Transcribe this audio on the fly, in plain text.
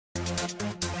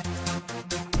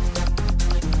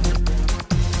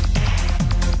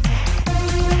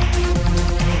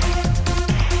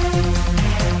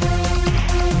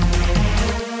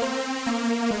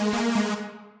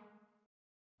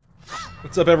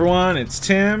What's up, everyone? It's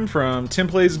Tim from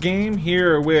TimPlaysAGame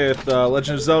here with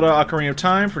Legend of Zelda Ocarina of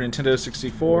Time for Nintendo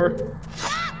 64.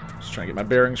 Just trying to get my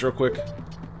bearings real quick.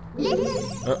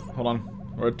 Oh, hold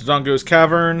on. We're at Dodongo's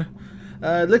Cavern.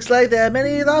 Looks like there are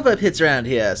many lava pits around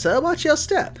here, so watch your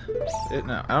step.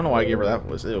 No, I don't know why I gave her that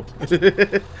voice. Ew.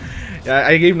 Yeah,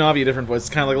 I gave Navi a different voice. It's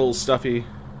kind of like a little stuffy.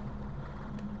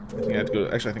 I think I have to go.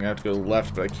 Actually, I think I have to go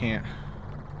left, but I can't.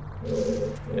 Yeah,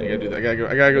 I gotta do that.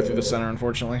 I gotta go through the center,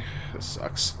 unfortunately. This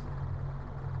sucks.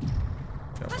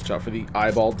 Gotta watch out for the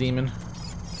eyeball demon.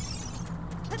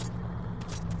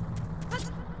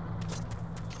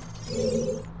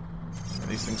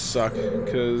 These things suck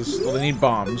because, well, they need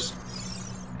bombs,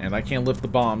 and I can't lift the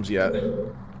bombs yet.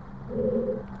 Oh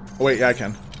wait, yeah, I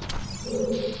can.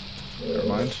 Never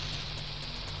mind.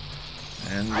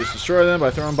 And just destroy them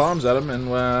by throwing bombs at them, and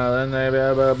then they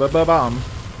bomb.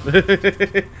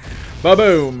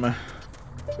 Ba-boom!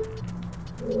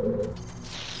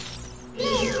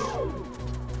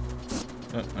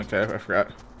 Oh, okay, I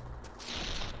forgot.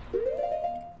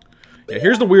 Yeah,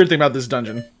 here's the weird thing about this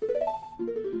dungeon.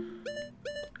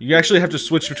 You actually have to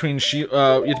switch between shield. You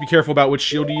have to be careful about which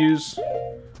shield you use,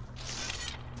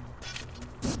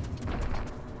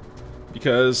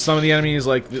 because some of the enemies,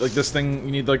 like this thing,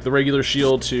 you need like the regular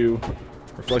shield to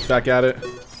reflect back at it.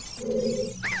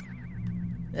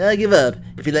 I give up.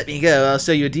 If you let me go, I'll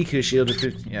sell you a Deku shield.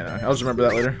 Yeah, I'll just remember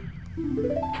that later.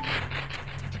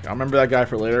 I'll remember that guy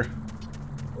for later.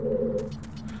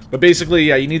 But basically,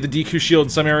 yeah, you need the Deku shield in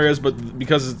some areas, but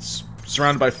because it's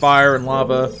surrounded by fire and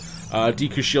lava,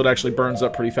 Deku shield actually burns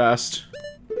up pretty fast.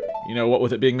 You know, what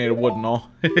with it being made of wood and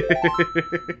all.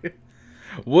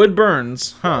 Wood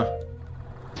burns, huh?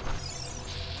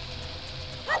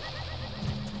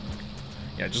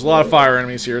 Yeah, just a lot of fire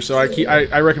enemies here, so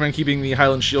I recommend keeping the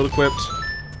Highland shield equipped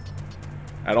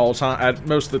at all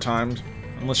most of the time,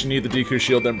 unless you need the Deku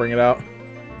shield, then bring it out.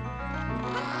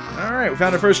 All right, we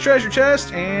found our first treasure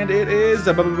chest, and it is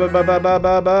a no,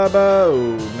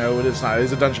 it is not. It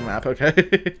is a dungeon map. Okay.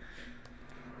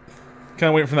 Kind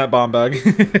of waiting for that bomb bag.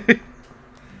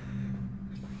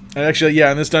 And actually, yeah,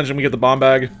 in this dungeon we get the bomb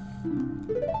bag,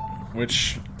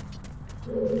 which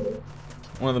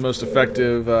one of the most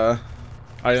effective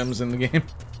items in the game.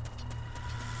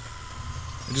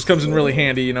 It just comes in really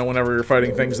handy, you know, whenever you're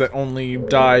fighting things that only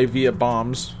die via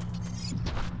bombs.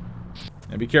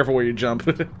 And be careful where you jump.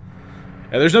 Yeah,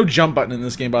 there's no jump button in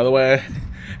this game, by the way.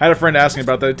 I had a friend ask me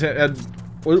about that.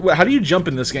 How do you jump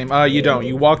in this game? You don't.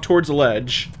 You walk towards a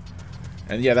ledge,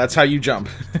 and yeah, that's how you jump.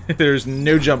 There's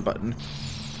no jump button.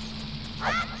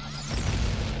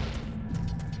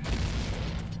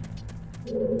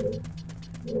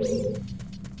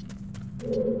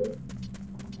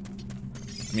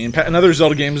 I mean, in other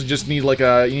Zelda games, you just need like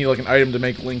an item to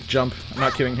make Link jump. I'm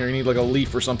not kidding here. You need like a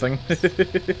leaf or something. Kind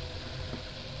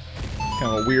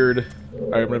of a weird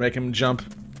item to make him jump.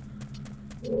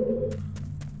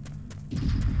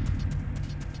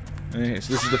 Okay,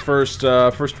 so this is the first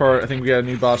part. I think we got a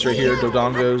new boss right here,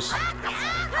 Dodongos,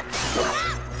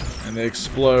 and they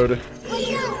explode.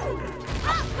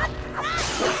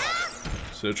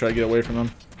 So try to get away from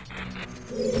them.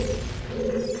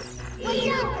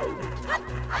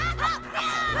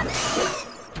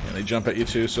 And they jump at you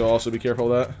too, so also be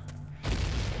careful of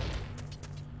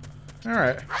that.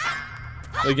 Alright.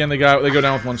 Again, they go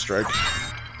down with one strike.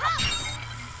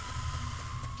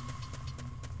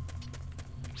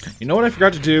 You know what I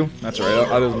forgot to do? That's alright, it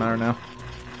doesn't matter now.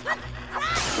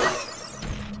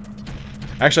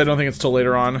 Actually, I don't think it's till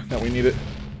later on that we need it.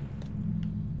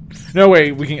 No,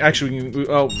 wait, we can actually,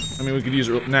 oh, I mean, we could use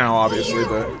it now, obviously,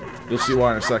 but you'll see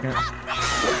why in a second.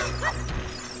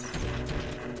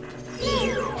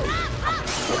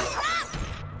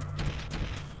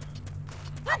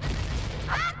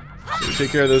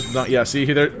 Take care of those. Yeah, see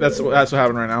here. That's what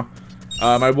happened right now.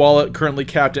 My wallet currently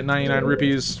capped at 99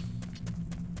 rupees.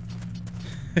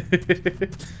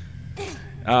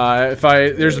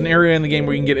 There's an area in the game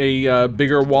where you can get a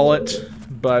bigger wallet,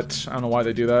 but I don't know why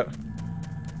they do that.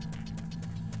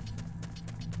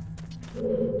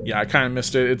 Yeah, I kind of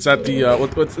missed it. It's at the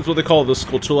it's what they call the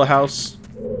Skulltula house.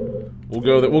 We'll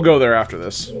go there after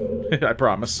this. I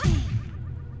promise.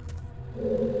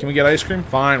 Can we get ice cream?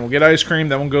 Fine, we'll get ice cream,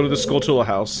 then we'll go to the Skulltula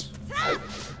house.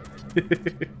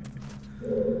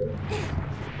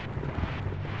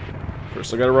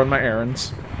 First, I gotta run my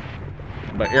errands.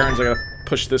 And by errands, I gotta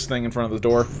push this thing in front of the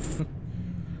door.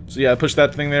 So yeah, push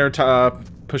that thing there,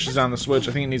 pushes down the switch.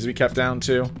 I think it needs to be kept down,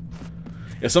 too.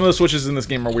 Yeah, some of the switches in this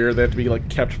game are weird. They have to be, like,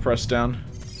 kept pressed down.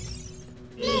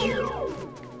 And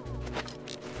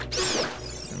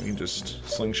we can just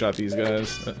slingshot these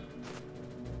guys.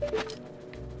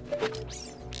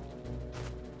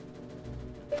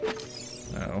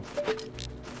 Uh-oh.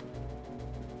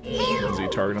 Easy to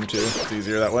target him too. It's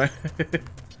easier that way.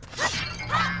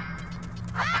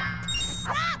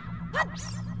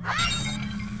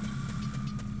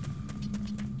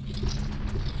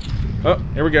 Oh,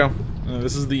 here we go.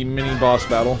 This is the mini boss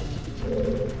battle.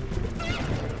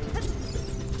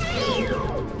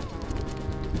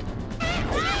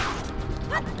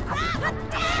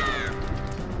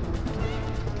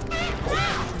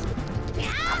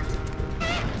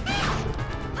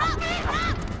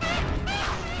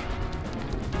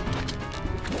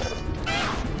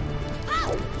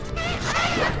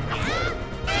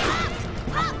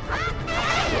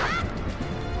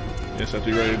 Just have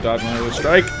to be ready to dodge another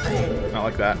strike. Not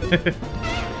like that.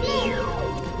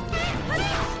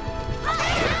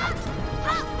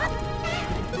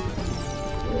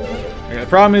 Okay, the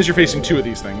problem is you're facing two of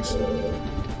these things.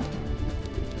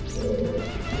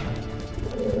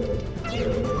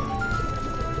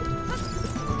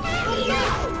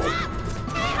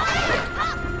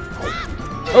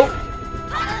 Oh!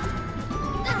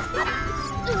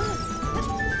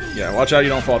 Yeah, watch out you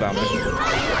don't fall down there.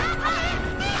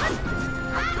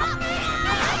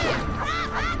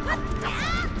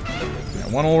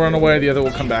 One will run away, the other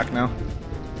will come back now.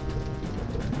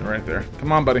 Right there.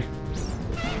 Come on, buddy.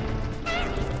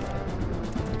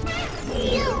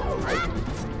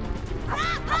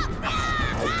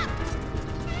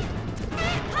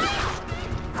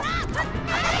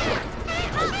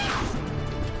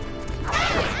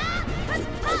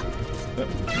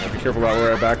 Be careful about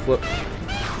where I backflip.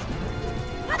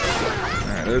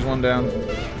 Alright, there's one down.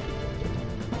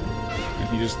 And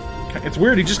he just... It's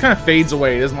weird, he just kind of fades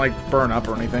away. He doesn't, like, burn up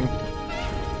or anything.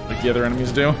 Like the other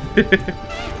enemies do.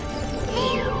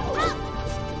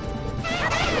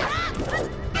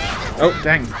 Oh,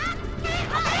 dang.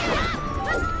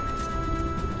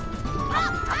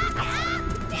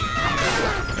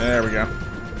 There we go.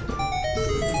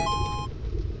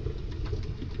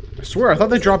 I swear, I thought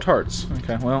they dropped hearts.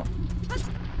 Okay, well.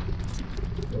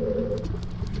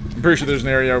 I'm pretty sure there's an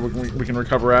area we can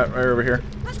recover at right over here.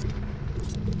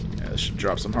 Yeah, this should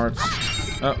drop some hearts.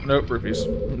 Oh, nope, rupees.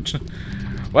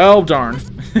 Well, darn.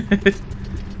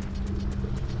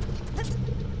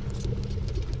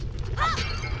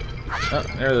 Oh,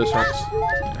 there are those hearts.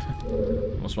 Yeah.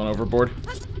 Almost went overboard.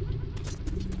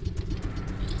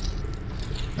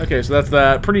 Okay, so that's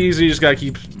that. Pretty easy, you just gotta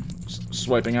keep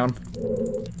swiping at them.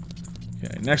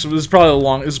 Okay, next, this is probably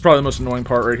the most annoying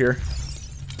part right here.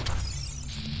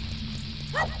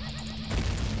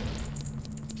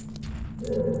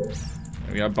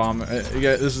 We got bomb.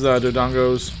 This is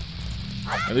Dodongos.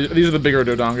 These are the bigger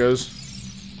Dodongos.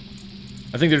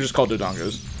 I think they're just called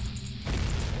Dodongos.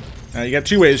 Now you got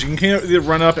two ways. You can either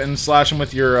run up and slash them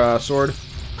with your sword,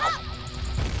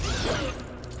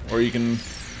 or you can.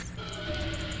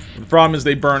 The problem is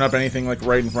they burn up anything like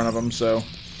right in front of them. So,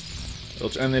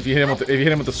 and if you hit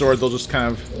them with the sword, they'll just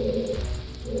kind of.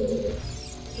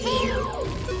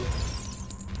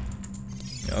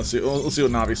 Yeah, let's see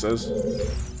what Navi says.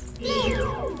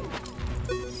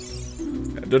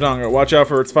 Dodongo, watch out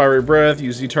for its fiery breath.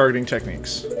 Use the targeting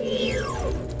techniques.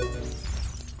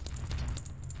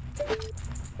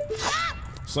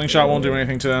 Slingshot won't do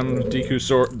anything to them. Deku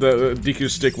sword, the Deku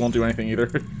stick won't do anything either.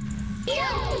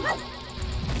 Yeah,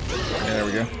 there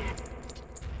we go.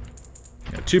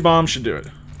 Yeah, 2 bombs should do it.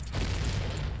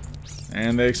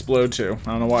 And they explode too.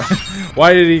 I don't know why.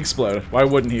 Why did he explode? Why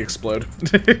wouldn't he explode?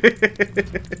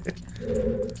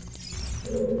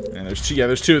 And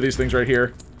there's two of these things right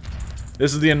here.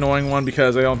 This is the annoying one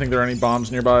because I don't think there are any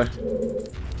bombs nearby.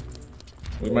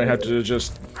 We might have to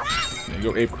just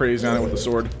go ape crazy on it with the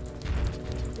sword.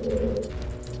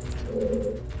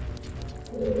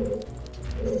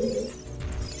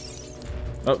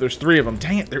 Oh, there's 3 of them.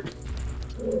 Dang it!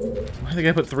 Why did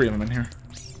I put 3 of them in here?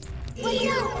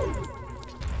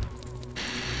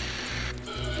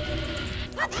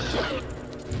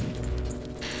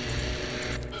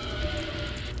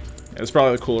 Yeah, it's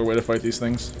probably the cooler way to fight these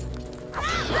things.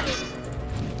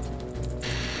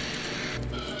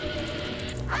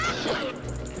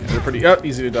 Yeah, they're pretty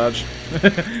easy to dodge.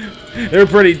 They're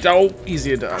pretty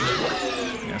easy to dodge.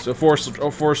 Yeah, so 4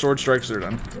 sword strikes are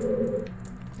done.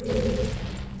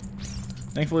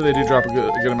 Thankfully, they do drop a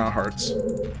good amount of hearts.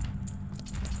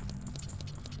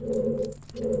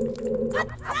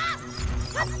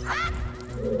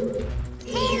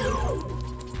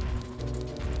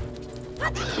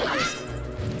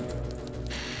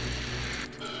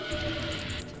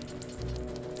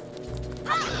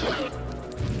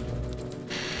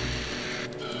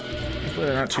 Hopefully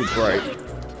they're not too bright.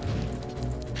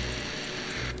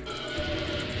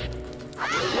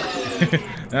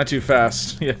 Not too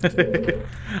fast. Yeah.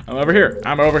 I'm over here.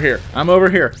 I'm over here. I'm over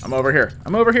here. I'm over here.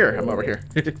 I'm over here. I'm over here.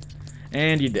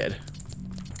 And you did.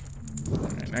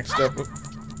 Alright, next up. Whoop.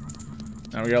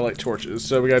 Now we gotta light torches,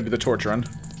 so we gotta do the torch run.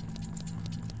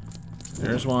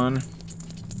 There's one.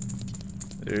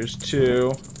 There's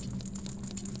two.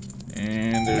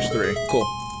 And there's three. Cool.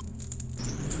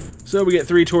 So we get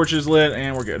 3 torches lit,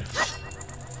 and we're good.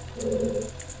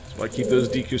 So I keep those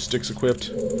DQ sticks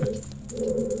equipped.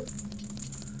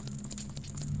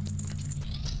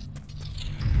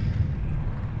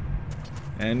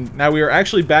 And now we are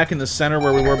actually back in the center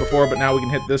where we were before, but now we can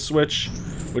hit this switch,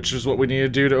 which is what we need to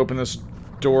do to open this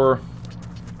door.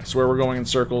 I swear we're going in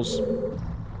circles.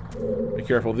 Be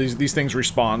careful, these things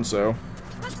respawn, so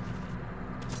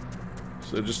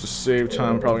just to save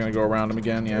time, I'm probably gonna go around them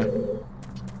again, yeah.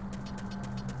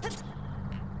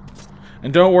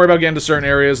 And don't worry about getting to certain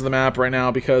areas of the map right now,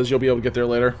 because you'll be able to get there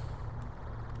later.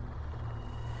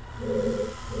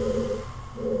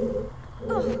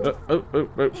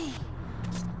 Oh.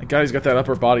 That guy's got that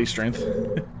upper body strength.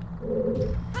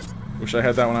 Wish I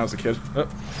had that when I was a kid. Oh.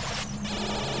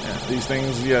 Yeah, these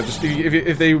things, yeah, just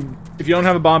if you don't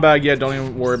have a bomb bag yet, don't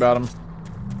even worry about them.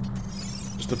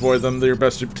 Just avoid them to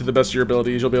the best of your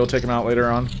abilities. You'll be able to take them out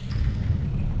later on.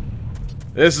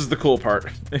 This is the cool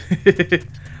part.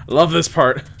 Love this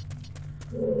part.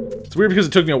 It's weird because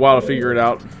it took me a while to figure it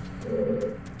out.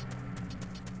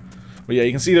 But yeah,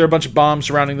 you can see there are a bunch of bombs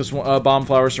surrounding this one, bomb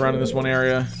flowers surrounding this one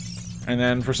area, and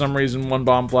then for some reason one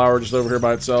bomb flower just over here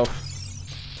by itself.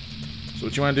 So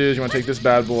what you want to do is you want to take this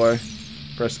bad boy,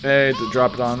 press A to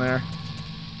drop it on there,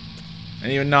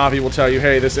 and even Navi will tell you,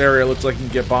 hey, this area looks like you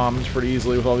can get bombed pretty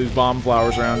easily with all these bomb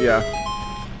flowers around. Yeah.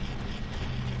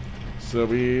 So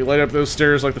we light up those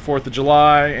stairs like the 4th of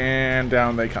July, and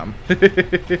down they come.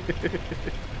 That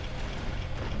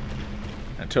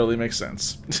totally makes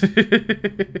sense. And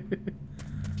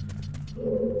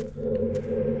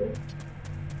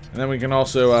then we can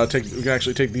also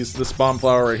actually take this bomb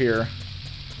flower right here.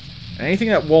 And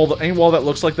any wall that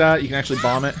looks like that, you can actually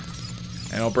bomb it,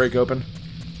 and it'll break open.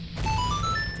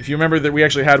 If you remember that we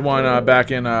actually had one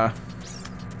back inside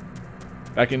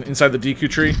the DQ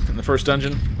tree in the first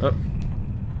dungeon. Oh.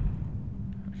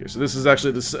 Okay, so this is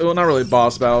actually well, not really a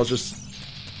boss battle, it's just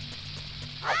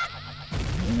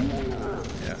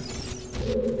yeah.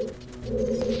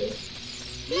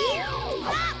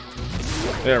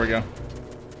 There we go.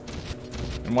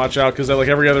 And watch out, because like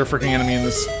every other freaking enemy in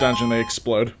this dungeon, they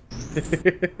explode.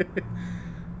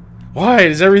 Why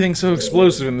is everything so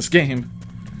explosive in this game?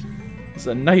 It's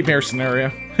a nightmare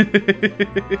scenario.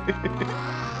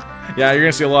 Yeah, you're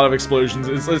gonna see a lot of explosions.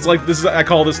 It's like this is, I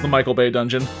call this the Michael Bay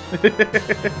dungeon.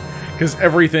 Because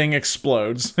everything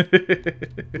explodes.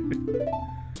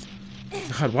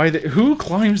 God, who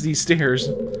climbs these stairs?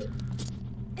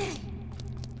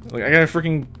 Like, I gotta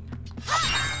freaking...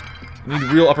 I need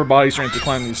real upper body strength to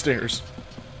climb these stairs.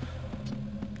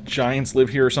 Giants live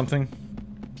here or something.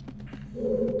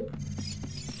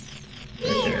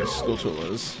 Okay,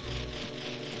 Skulltulas.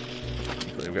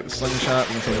 We've got the slingshot.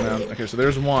 We can take them out. Okay, so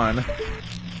there's one.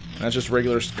 And that's just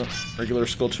regular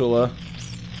Skulltula.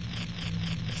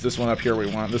 It's this one up here we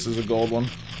want. This is a gold one.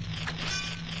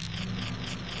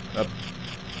 Up.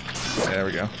 There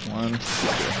we go. 1, 2.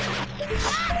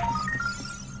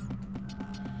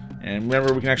 And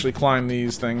remember, we can actually climb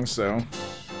these things, so...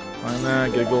 Climb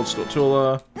that, get a gold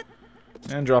Skulltula,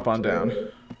 and drop on down.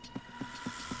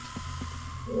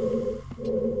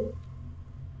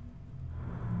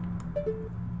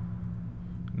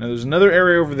 Now there's another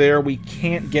area over there we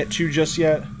can't get to just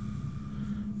yet,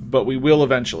 but we will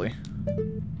eventually.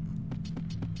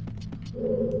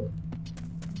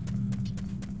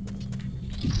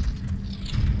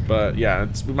 But yeah,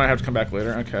 we might have to come back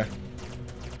later. Okay.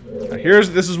 Now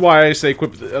this is why I say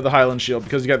equip the Highland Shield,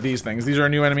 because you got these things. These are a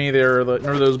new enemy. They're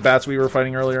remember those bats we were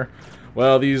fighting earlier?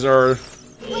 Well, these are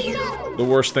the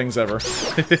worst things ever.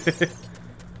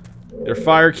 They're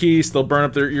fire keys. They'll burn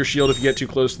up your shield if you get too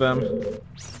close to them.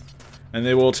 And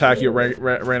they will attack you at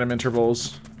random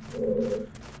intervals.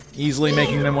 Easily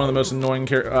making them one of the most annoying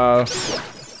bad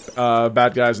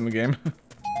guys in the game.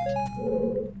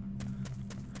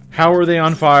 How are they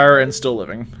on fire and still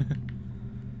living?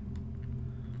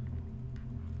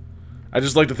 I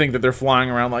just like to think that they're flying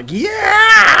around like,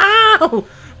 yeah!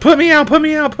 Put me out, put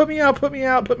me out, put me out, put me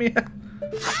out, put me out.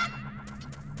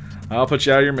 I'll put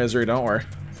you out of your misery, don't worry.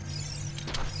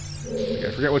 Okay,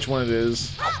 I forget which one it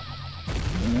is.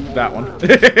 That one.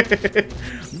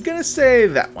 I'm gonna say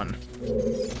that one.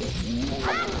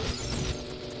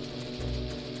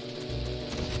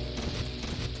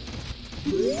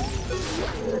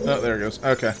 Oh, there it goes.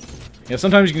 Okay. Yeah,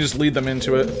 sometimes you can just lead them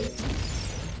into it.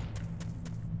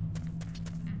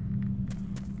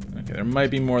 Okay, there might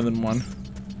be more than one.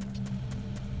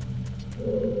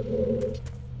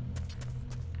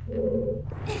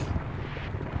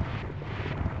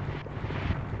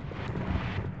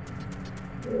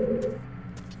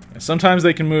 Yeah, sometimes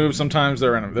they can move, sometimes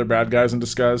they're bad guys in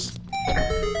disguise.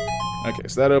 Okay,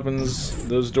 so that opens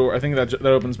those doors. I think that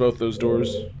opens both those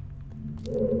doors.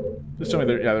 Just tell me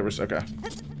there. Yeah, there was. Okay.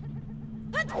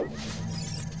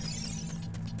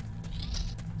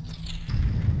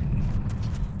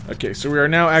 Okay, so we are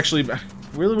now actually.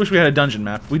 Really wish we had a dungeon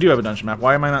map. We do have a dungeon map.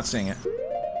 Why am I not seeing it?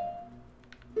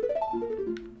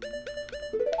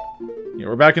 Yeah,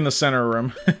 we're back in the center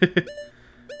room.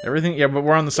 Everything. Yeah, but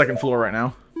we're on the second floor right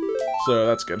now, so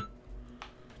that's good.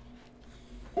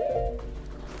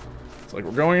 It's like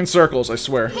we're going in circles. I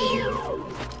swear.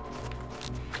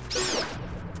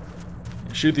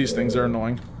 Shoot these things, they're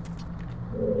annoying.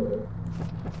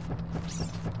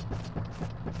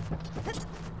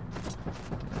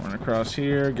 Run across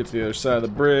here, get to the other side of the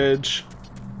bridge.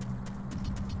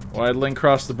 Wide link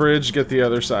across the bridge, get the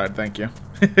other side, thank you.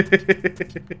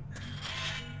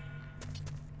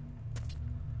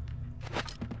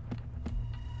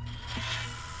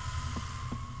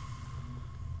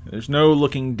 There's no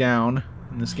looking down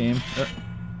in this game.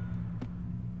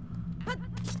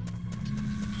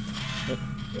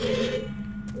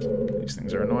 These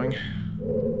things are annoying.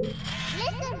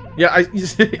 Yeah, I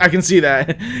can see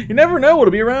that. You never know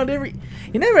what'll be around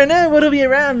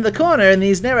the corner in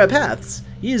these narrow paths.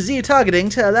 Use Z targeting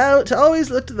to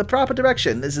always look to the proper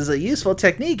direction. This is a useful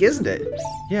technique, isn't it?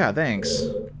 Yeah, thanks.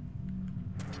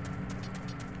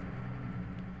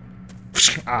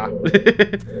 Ah.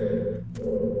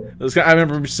 I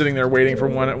remember sitting there waiting for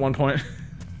one at one point.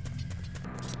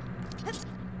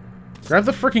 Grab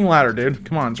the freaking ladder, dude.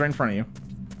 Come on, it's right in front of you.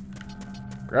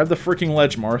 Grab the freaking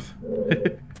ledge, Marth.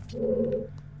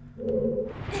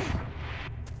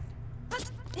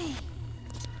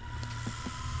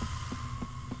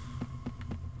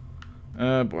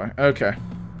 Oh boy. Okay.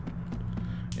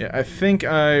 Yeah, I think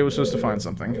I was supposed to find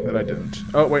something that I didn't.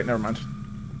 Oh, wait, never mind.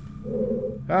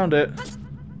 Found it.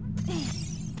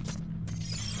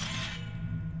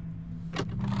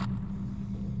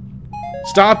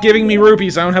 Stop giving me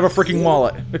rupees, I don't have a freaking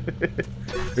wallet.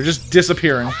 They're just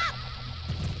disappearing.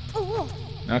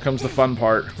 Now comes the fun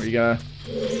part, where you gotta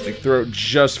like, throw it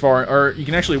just far, or you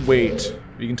can actually wait.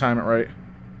 You can time it right.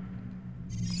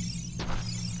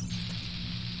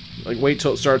 Like, wait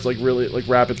till it starts, like, really, like,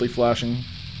 rapidly flashing.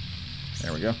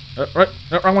 There we go. Right,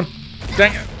 no, wrong one.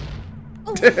 Dang it.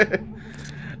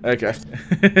 Okay.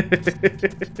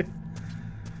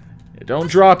 Yeah, don't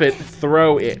drop it,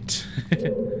 throw it.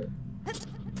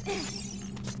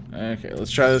 Okay,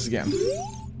 let's try this again.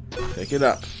 Pick it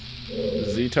up.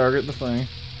 Z target the thing.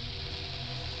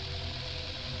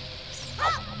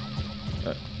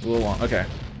 A little long. Okay.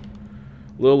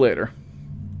 A little later.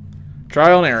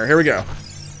 Trial and error. Here we go.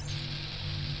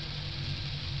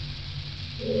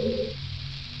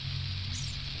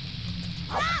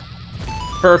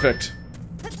 Perfect.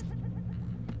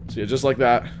 So yeah, just like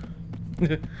that.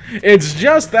 It's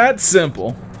just that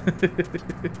simple.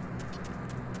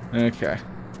 Okay.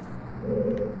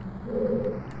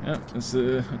 Yeah, it's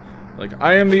like,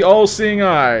 I am the all-seeing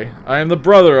eye. I am the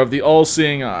brother of the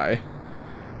all-seeing eye.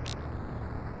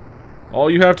 All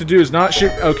you have to do is not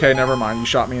shoot. Okay, never mind. You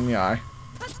shot me in the eye.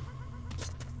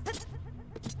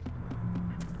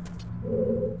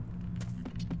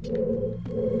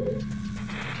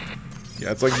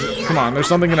 Yeah, it's like, come on, there's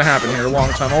something gonna happen here. Long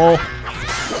tunnel.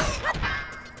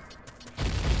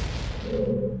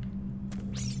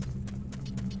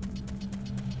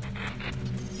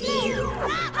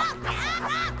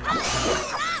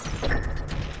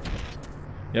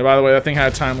 Yeah, by the way, that thing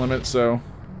had a time limit, so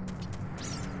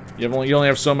you only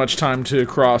have so much time to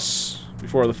cross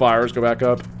before the fires go back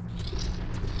up.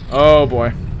 Oh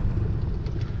boy.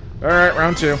 Alright,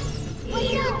 round 2.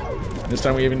 This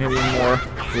time we even hit even more.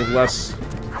 We have less.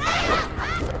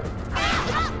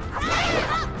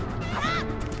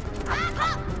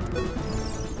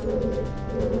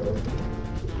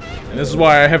 And this is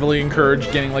why I heavily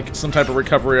encourage getting like some type of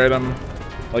recovery item,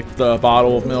 like the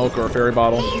bottle of milk or a fairy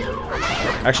bottle.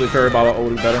 Actually, fairy bottle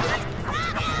would be better.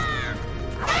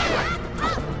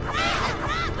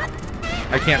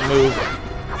 I can't move.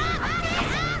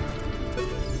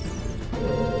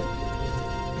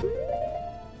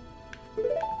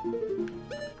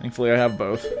 Thankfully, I have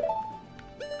both.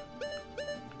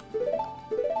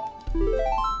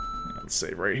 Let's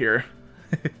save right here.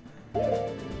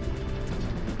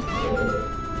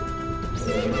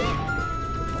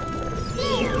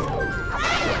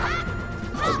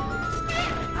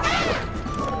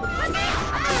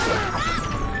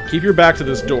 keep your back to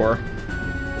this door.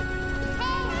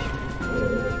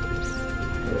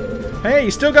 Hey,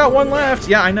 you still got one left!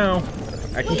 Yeah, I know.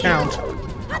 I can count.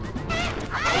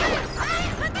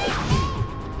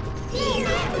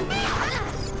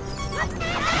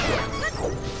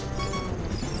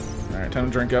 Alright, time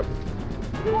to drink up.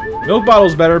 Milk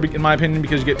bottle's better, in my opinion,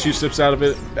 because you get 2 sips out of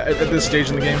it at this stage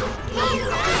in the game.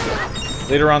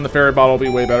 Later on, the fairy bottle will be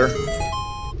way better.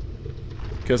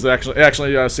 Because it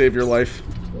actually save your life.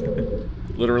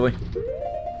 Literally.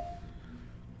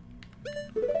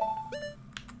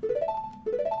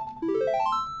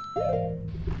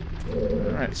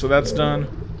 Alright, so that's done.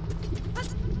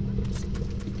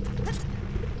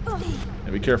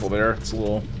 Yeah, be careful there. It's a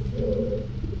little...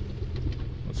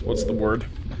 What's the word?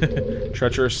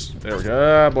 Treacherous. There we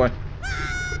go. Ah, boy.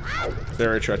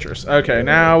 Very treacherous. Okay,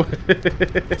 now...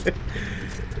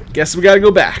 Guess we gotta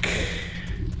go back.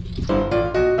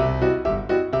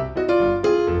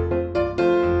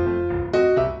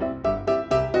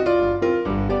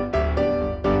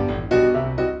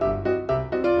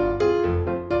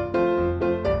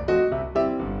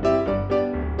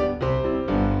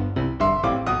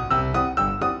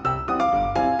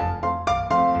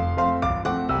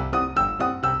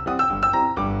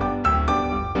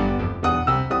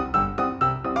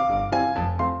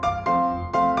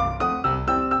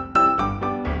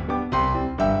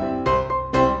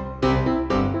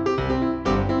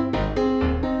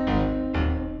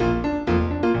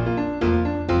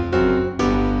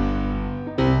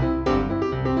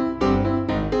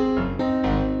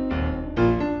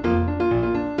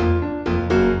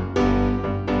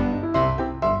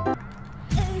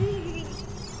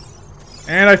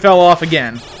 And I fell off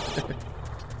again.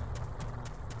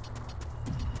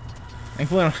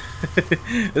 Thankfully,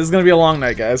 this is gonna be a long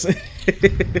night, guys.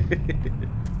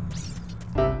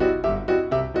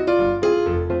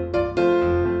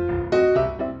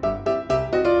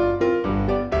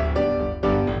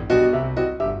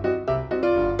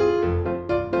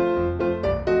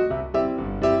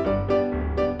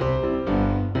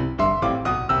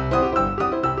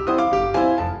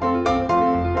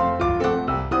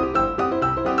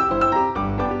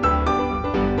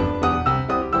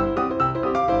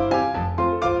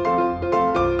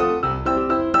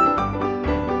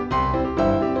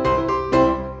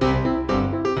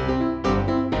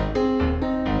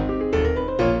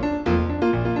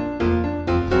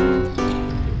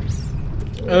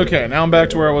 Okay, now I'm back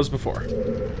to where I was before.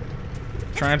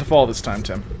 Trying to fall this time,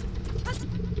 Tim.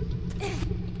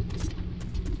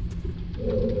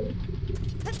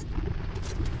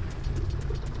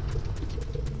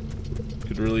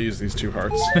 Could really use these 2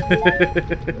 hearts.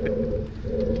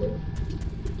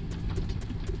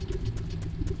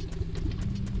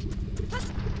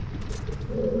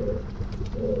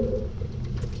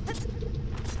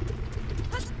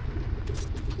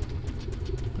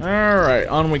 Alright,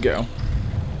 on we go.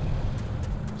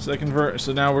 Second verse.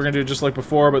 So now we're gonna do it just like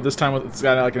before, but this time it's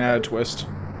got like an added twist.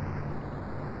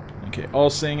 Okay,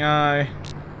 all-seeing eye.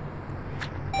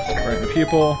 Right in the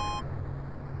pupil.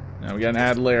 Now we got an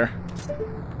add layer.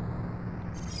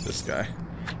 This guy.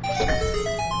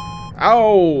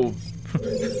 Ow!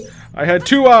 I had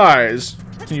 2 eyes.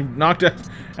 You knocked out,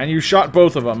 and you shot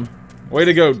both of them. Way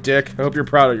to go, Dick. I hope you're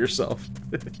proud of yourself.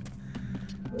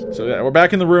 So yeah, we're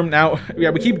back in the room now.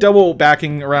 Yeah, we keep double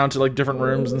backing around to like different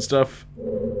rooms and stuff.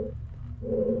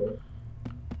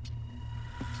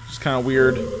 Just kind of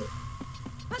weird.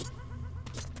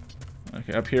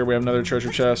 Okay, up here we have another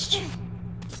treasure chest.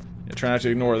 Yeah, try not to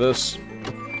ignore this.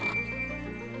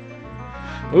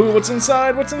 Ooh, what's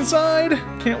inside? What's inside?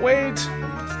 Can't wait.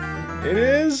 It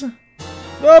is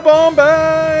the bomb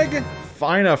bag.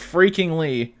 Fine a freaking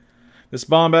Lee. This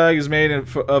bomb bag is made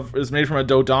from a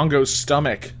Dodongo's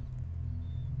stomach.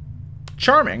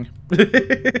 Charming.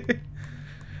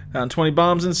 Found 20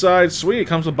 bombs inside. Sweet, it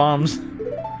comes with bombs.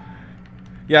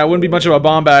 Yeah, it wouldn't be much of a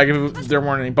bomb bag if there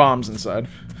weren't any bombs inside.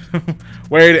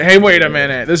 Wait a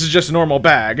minute. This is just a normal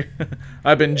bag.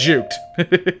 I've been juked.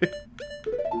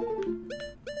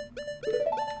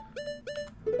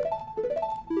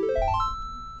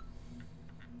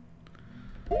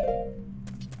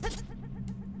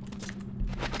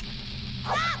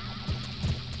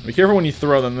 Be careful when you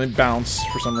throw them, they bounce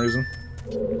for some reason.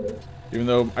 Even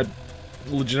though I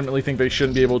legitimately think they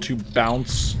shouldn't be able to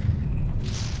bounce.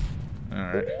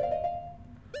 Alright.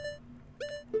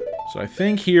 So I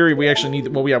think here we actually need,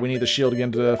 well yeah, we need the shield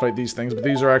again to fight these things, but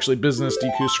these are actually business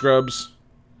DQ scrubs.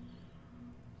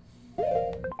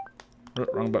 Oh,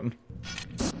 wrong button.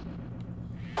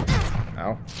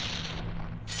 Ow.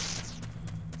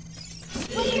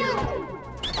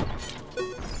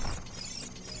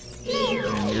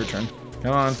 And you're turn.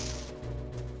 Come on.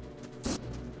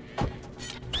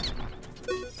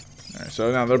 Alright,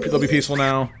 so now they'll be peaceful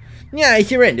now. Yeah, I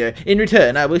surrender. In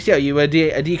return, I will sell you a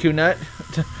Deku nut.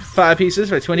 5 pieces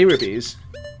for 20 rupees.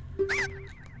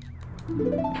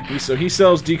 So he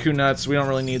sells Deku nuts. We don't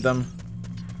really need them.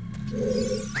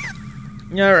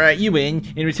 Alright, you win.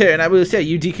 In return, I will sell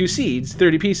you Deku seeds.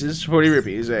 30 pieces, 40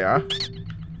 rupees. They are.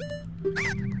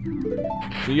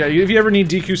 So yeah, if you ever need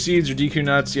Deku seeds or Deku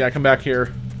nuts, yeah, come back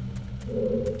here.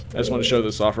 I just want to show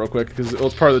this off real quick because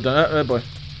it's part of the oh boy.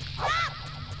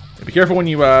 Yeah, be careful when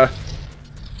you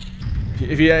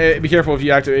be careful if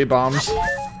you activate bombs.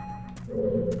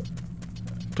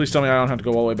 Please tell me I don't have to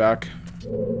go all the way back.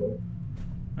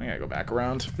 I gotta go back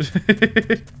around.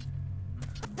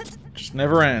 Just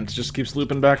never ends. Just keeps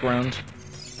looping back around.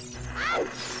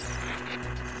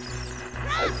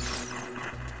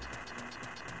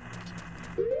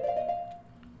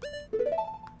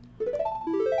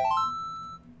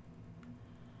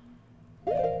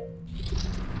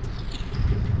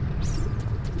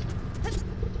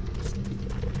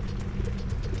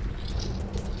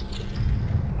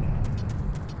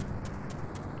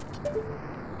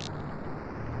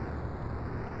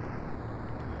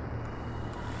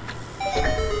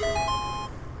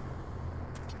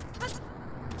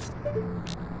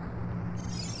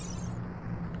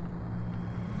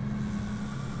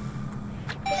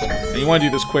 And you want to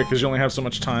do this quick because you only have so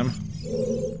much time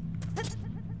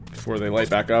before they light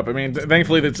back up. I mean,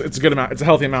 thankfully it's a good amount. It's a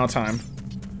healthy amount of time.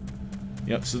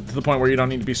 Yep, so to the point where you don't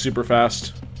need to be super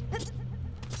fast.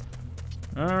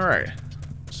 All right,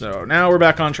 so now we're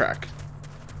back on track.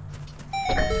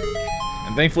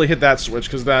 And thankfully hit that switch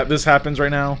because this happens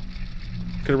right now.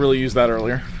 Could have really used that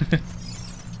earlier.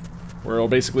 Where it'll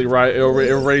basically it'll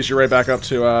raise you right back up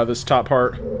to this top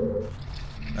part.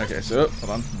 Okay, so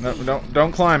hold on. No,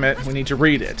 don't climb it. We need to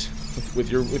read it with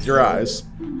your eyes.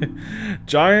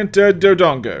 Giant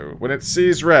Dodongo. When it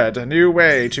sees red, a new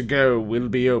way to go will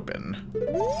be open.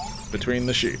 Between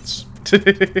the sheets.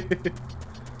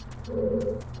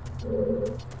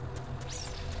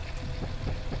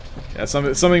 Yeah,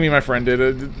 something me and my friend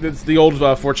did. It's the old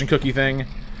fortune cookie thing,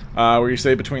 where you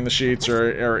say between the sheets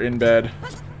or in bed.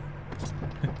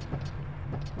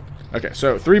 Okay,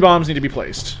 so 3 bombs need to be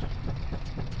placed.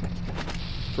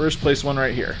 First, place one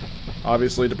right here,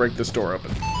 obviously to break this door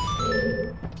open.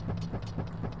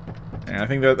 And I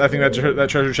think that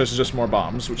treasure chest is just more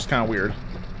bombs, which is kind of weird.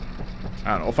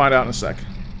 I don't know. We'll find out in a sec.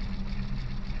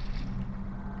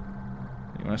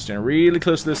 You want to stand really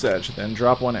close to this edge, then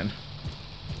drop one in.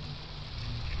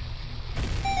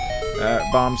 That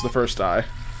bombs the first eye.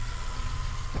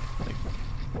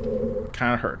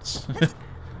 Kind of hurts.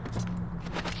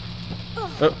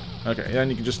 Oh, okay. Yeah, and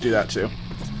you can just do that too.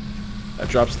 That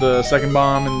drops the second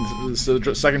bomb, and so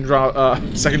the second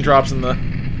drops in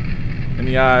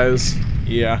the eyes.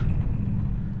 Yeah.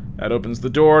 That opens the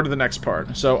door to the next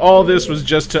part. So all this was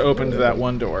just to open to that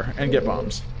one door and get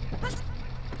bombs.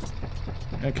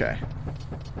 Okay.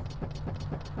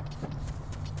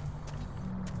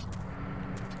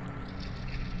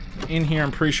 In here,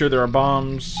 I'm pretty sure there are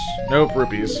bombs. Nope,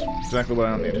 rupees. Exactly what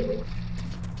I don't need.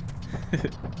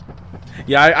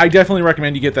 Yeah, I definitely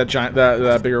recommend you get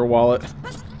that bigger wallet.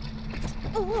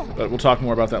 But we'll talk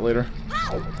more about that later.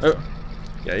 Oh,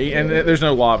 yeah, and there's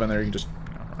no lava in there. You can just,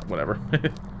 whatever.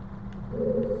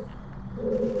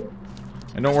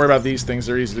 And don't worry about these things.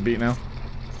 They're easy to beat now.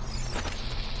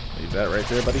 Leave that right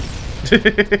there, buddy.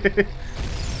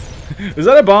 Is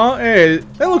that a bomb? Hey,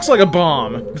 that looks like a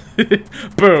bomb.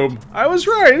 Boom. I was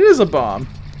right. It is a bomb.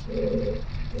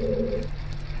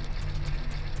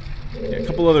 Yeah, a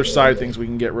couple other side things we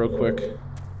can get real quick.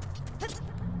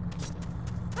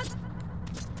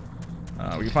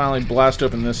 We can finally blast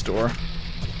open this door.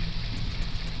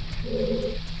 I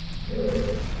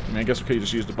mean, I guess we could have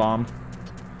just used a bomb.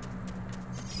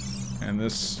 And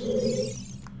this...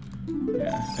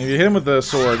 Yeah. And if you hit him with the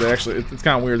sword, they actually... It's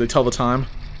kind of weird. They tell the time.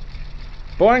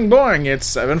 Boing, boing! It's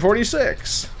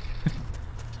 7:46!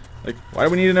 Like, why do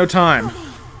we need to know time?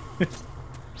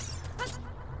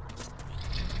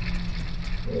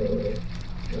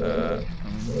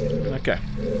 Okay.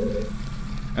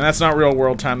 And that's not real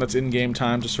world time, that's in-game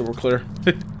time, just so we're clear.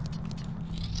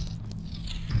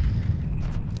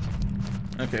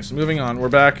 Okay, so moving on, we're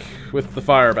back with the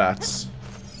fire bats.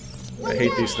 I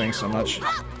hate these things so much.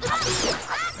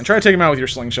 And try to take them out with your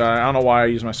slingshot. I don't know why I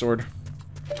use my sword.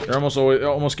 They're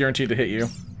almost guaranteed to hit you.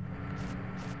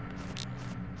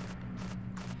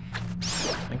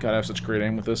 Thank God I have such great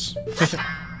aim with this.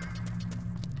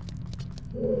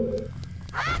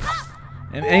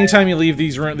 And anytime you leave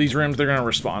these rooms, they're gonna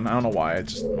respawn. I don't know why.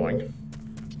 It's just annoying.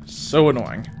 So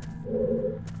annoying.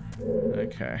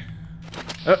 Okay.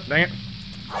 Oh, dang it.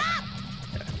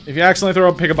 If you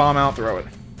accidentally pick a bomb out, throw it.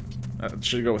 That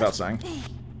should go without saying.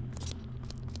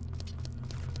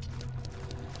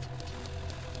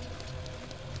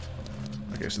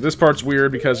 Okay, so this part's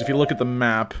weird because if you look at the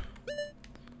map...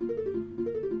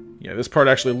 Yeah, this part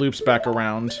actually loops back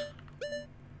around.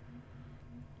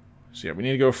 So yeah, we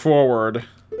need to go forward.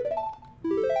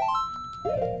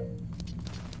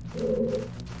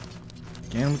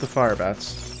 Again with the fire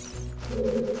bats.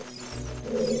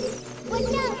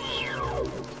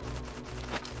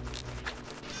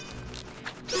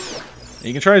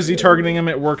 You can try Z-targeting them,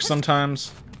 it works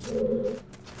sometimes.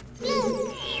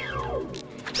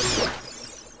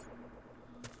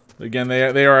 Again,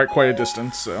 they are at quite a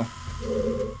distance, so...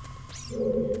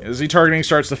 Yeah, Z-targeting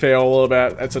starts to fail a little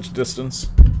bit at such a distance.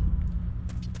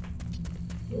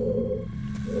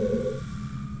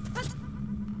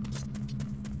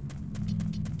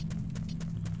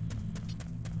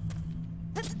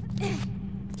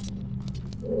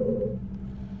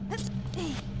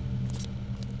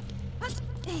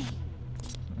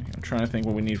 Trying to think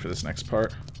what we need for this next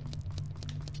part.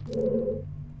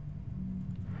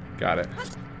 Got it.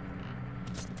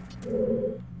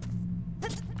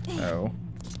 Oh.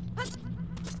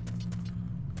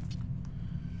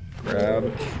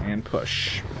 Grab and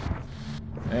push.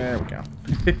 There we go.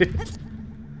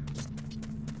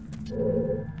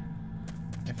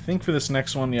 I think for this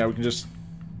next one, yeah, we can just...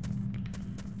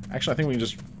 Actually, I think we can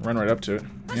just run right up to it.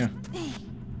 Yeah.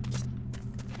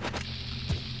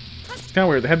 It's kind of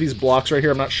weird. They have these blocks right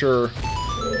here. I'm not sure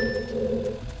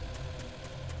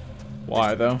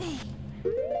why, though.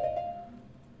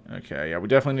 Okay, yeah, we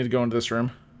definitely need to go into this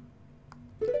room.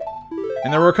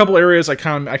 And there were a couple areas I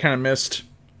kind of missed.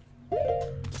 But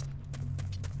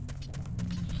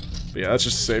yeah, that's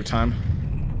just to save time.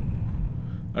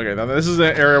 Okay, now this is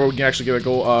the area where we can actually get a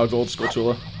gold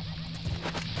Skulltula.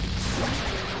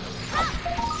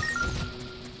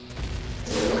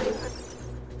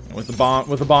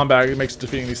 With the bomb bag, it makes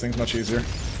defeating these things much easier.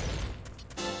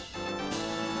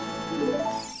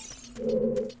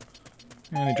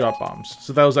 And he dropped bombs.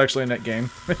 So that was actually a net gain.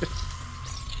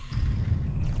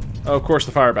 Oh, of course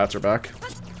the fire bats are back.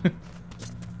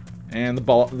 And the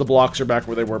blocks are back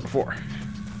where they were before.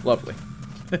 Lovely.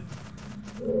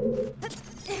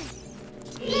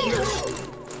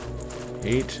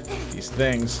 Hate these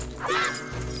things.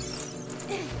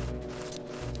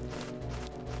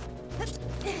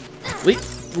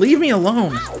 Leave me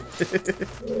alone!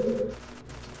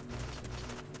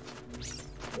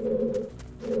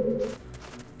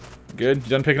 Good? You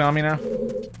done picking on me now?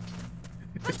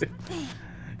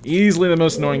 Easily the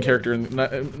most annoying character,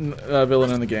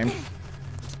 villain in the game.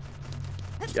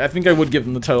 Yeah, I think I would give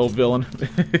them the title of villain.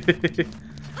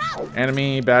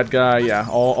 Enemy, bad guy, yeah,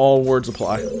 all words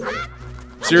apply.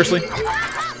 Seriously?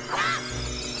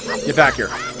 Get back here.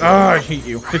 Oh, I hate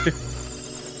you.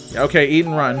 Yeah, okay, eat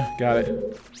and run. Got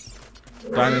it.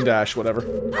 Dine and dash, whatever.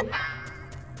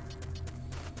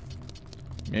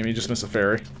 Maybe you just miss a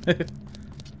fairy.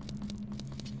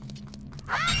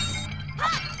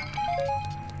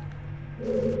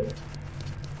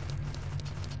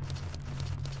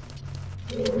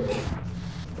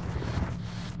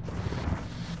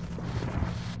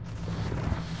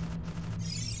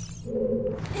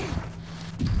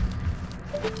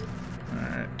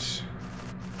 Alright.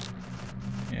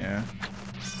 Yeah.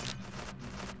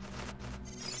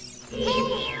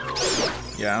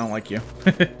 Yeah, I don't like you.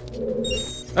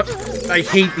 Oh, I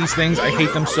hate these things. I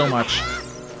hate them so much.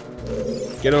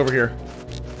 Get over here.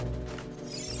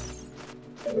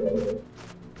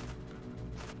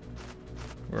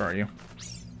 Where are you?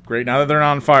 Great, now that they're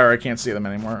not on fire, I can't see them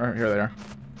anymore. Oh, here they are.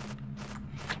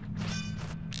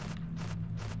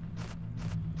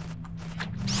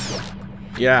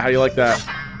 Yeah, how do you like that?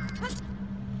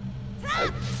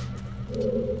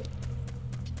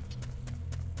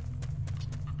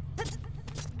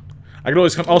 I could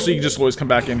always come. Also, you can just always come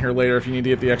back in here later if you need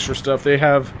to get the extra stuff. They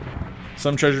have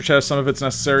some treasure chests. Some of it's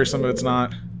necessary. Some of it's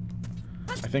not.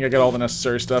 I think I got all the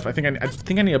necessary stuff. I think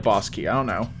I need a boss key. I don't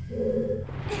know.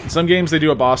 In some games they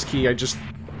do a boss key. I just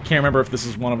can't remember if this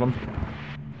is one of them.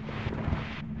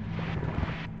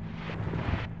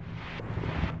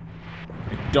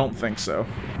 I don't think so.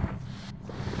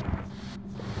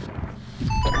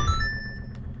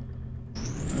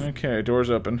 Okay, door's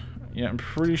open. Yeah, I'm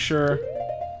pretty sure.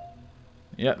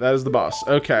 Yeah, that is the boss.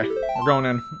 Okay, we're going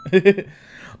in.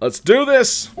 Let's do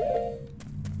this!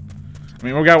 I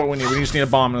mean, we got what we need. We just need a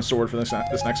bomb and a sword for this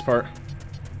next part.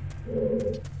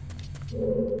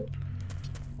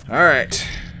 Alright.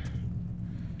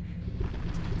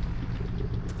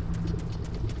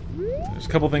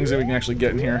 couple things that we can actually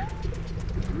get in here.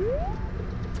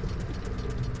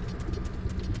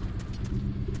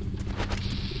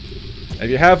 If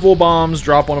you have full bombs,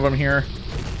 drop one of them here.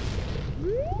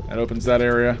 That opens that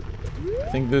area. I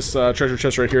think this treasure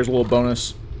chest right here is a little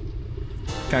bonus.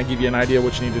 Kind of give you an idea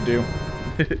what you need to do.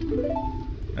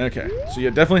 Okay, so you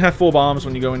definitely have full bombs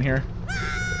when you go in here.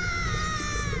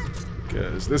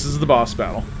 Because this is the boss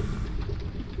battle.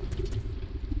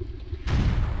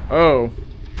 Oh.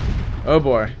 Oh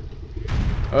boy.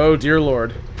 Oh dear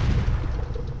lord.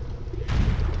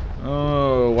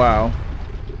 Oh, wow.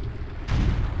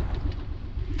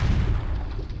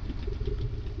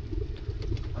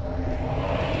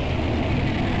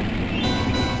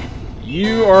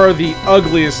 You are the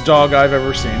ugliest dog I've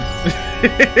ever seen.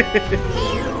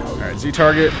 Alright, Z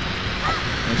target.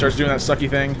 And it starts doing that sucky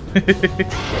thing.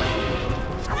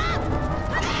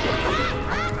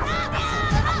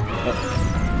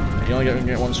 Oh. You only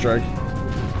get one strike.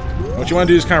 What you want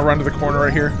to do is kind of run to the corner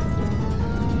right here.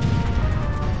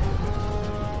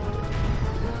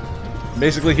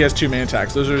 Basically, he has two main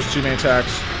attacks. Those are his two main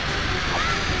attacks.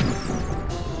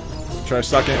 Try to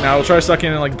suck in. Now we'll try to suck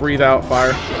in and like breathe out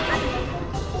fire.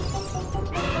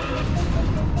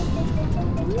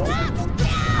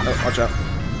 Oh, watch out.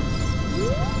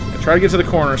 Yeah, try to get to the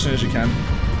corner as soon as you can.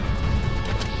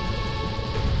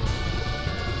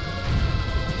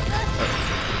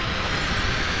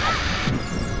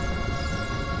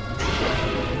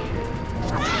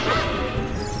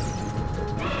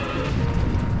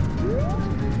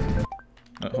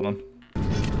 Oh, hold on.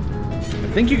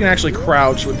 I think you can actually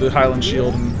crouch with the Highland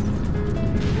Shield and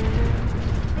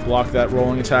block that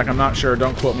rolling attack. I'm not sure.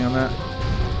 Don't quote me on that.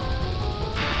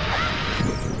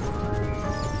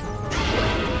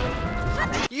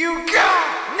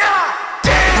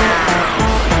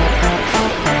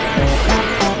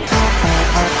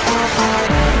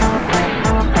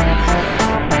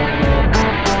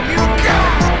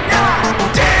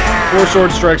 Four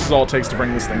sword strikes is all it takes to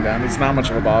bring this thing down. It's not much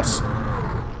of a boss.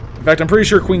 In fact, I'm pretty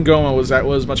sure Queen Goma was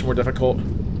much more difficult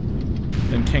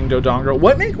than King Dodongo.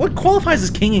 What qualifies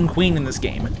as king and queen in this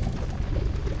game?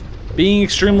 Being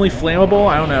extremely flammable?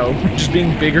 I don't know. Just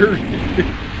being bigger?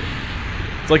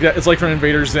 It's like that. It's like from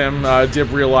Invader Zim.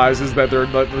 Dib realizes that they're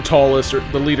the tallest, or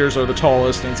the leaders are the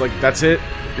tallest, and it's like that's it.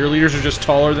 Your leaders are just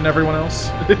taller than everyone else.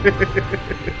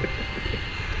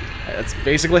 That's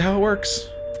basically how it works.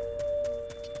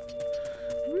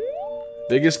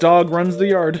 Biggest dog runs the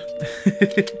yard.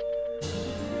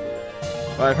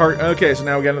 5 heart. Okay, so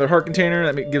now we got another heart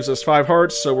container. That gives us 5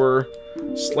 hearts, so we're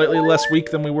slightly less weak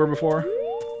than we were before.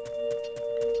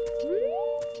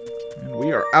 And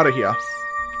we are out of here.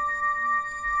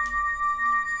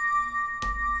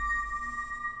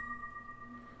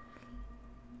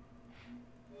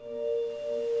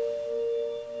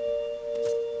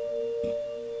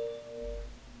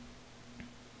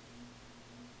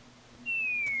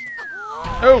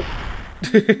 Oh!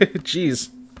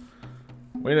 Jeez.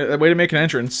 Way to make an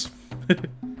entrance.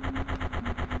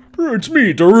 It's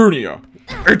me, Darunia.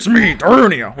 It's me,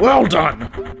 Darunia. Well done.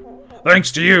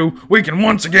 Thanks to you, we can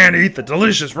once again eat the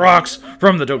delicious rocks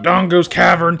from the Dodongo's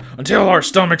cavern until our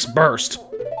stomachs burst.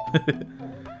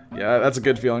 Yeah, that's a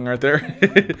good feeling right there.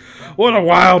 What a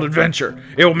wild adventure.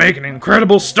 It will make an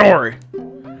incredible story.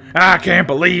 I can't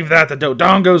believe that the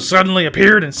Dodongos suddenly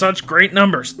appeared in such great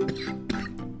numbers.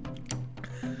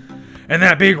 And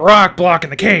that big rock blocking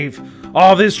the cave.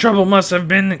 All this trouble must have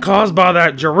been caused by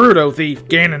that Gerudo thief,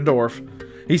 Ganondorf.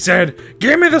 He said,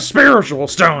 "Give me the spiritual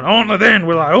stone, only then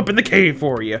will I open the cave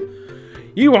for you.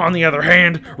 You, on the other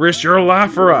hand, risked your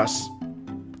life for us.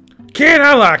 Kid,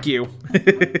 I like you.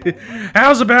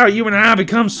 How's about you and I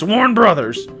become sworn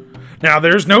brothers? Now,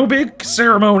 there's no big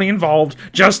ceremony involved.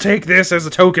 Just take this as a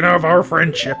token of our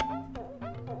friendship."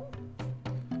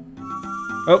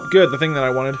 Oh, good, the thing that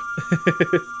I wanted.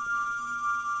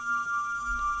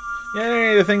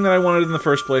 Yay, the thing that I wanted in the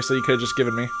first place that you could have just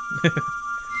given me.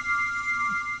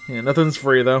 Yeah, nothing's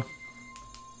free, though.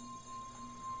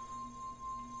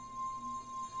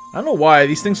 I don't know why,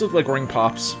 these things look like ring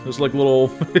pops. Those like little...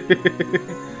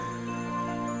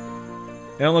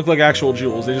 They don't look like actual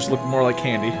jewels, they just look more like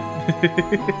candy.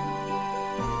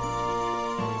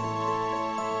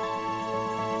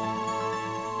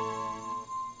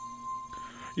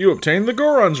 You obtained the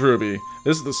Goron's Ruby.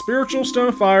 This is the spiritual stone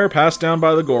of fire passed down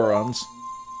by the Gorons.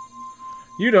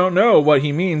 You don't know what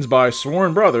he means by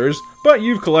sworn brothers, but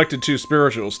you've collected 2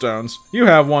 spiritual stones. You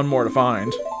have 1 more to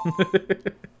find.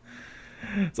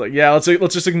 It's like, yeah,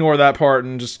 let's just ignore that part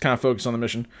and just kind of focus on the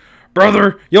mission.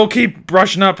 Brother, you'll keep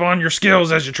brushing up on your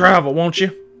skills as you travel, won't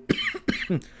you?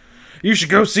 You should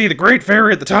go see the Great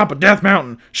Fairy at the top of Death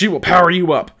Mountain. She will power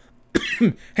you up.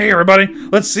 Hey, everybody.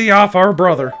 Let's see off our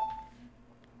brother.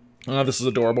 Oh, this is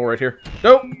adorable right here.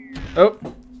 Oh. Oh.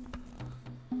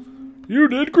 You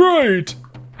did great.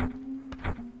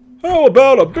 How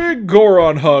about a big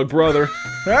Goron hug, brother?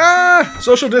 Ah!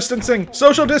 Social distancing!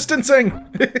 Social distancing!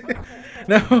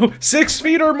 No! 6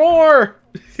 feet or more!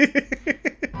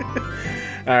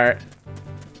 Alright.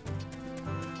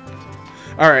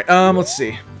 Alright, let's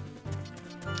see.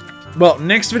 Well,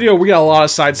 next video, we got a lot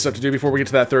of side stuff to do before we get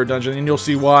to that 3rd dungeon, and you'll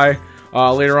see why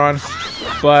later on.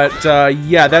 But,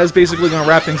 yeah, that is basically going to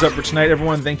wrap things up for tonight,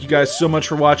 everyone. Thank you guys so much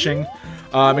for watching.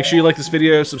 Make sure you like this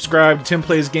video, subscribe to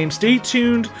TimPlaysAGame. Stay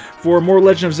tuned for more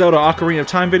Legend of Zelda Ocarina of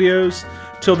Time videos.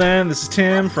 Till then, this is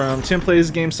Tim from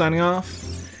TimPlaysAGame signing off,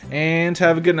 and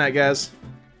have a good night, guys.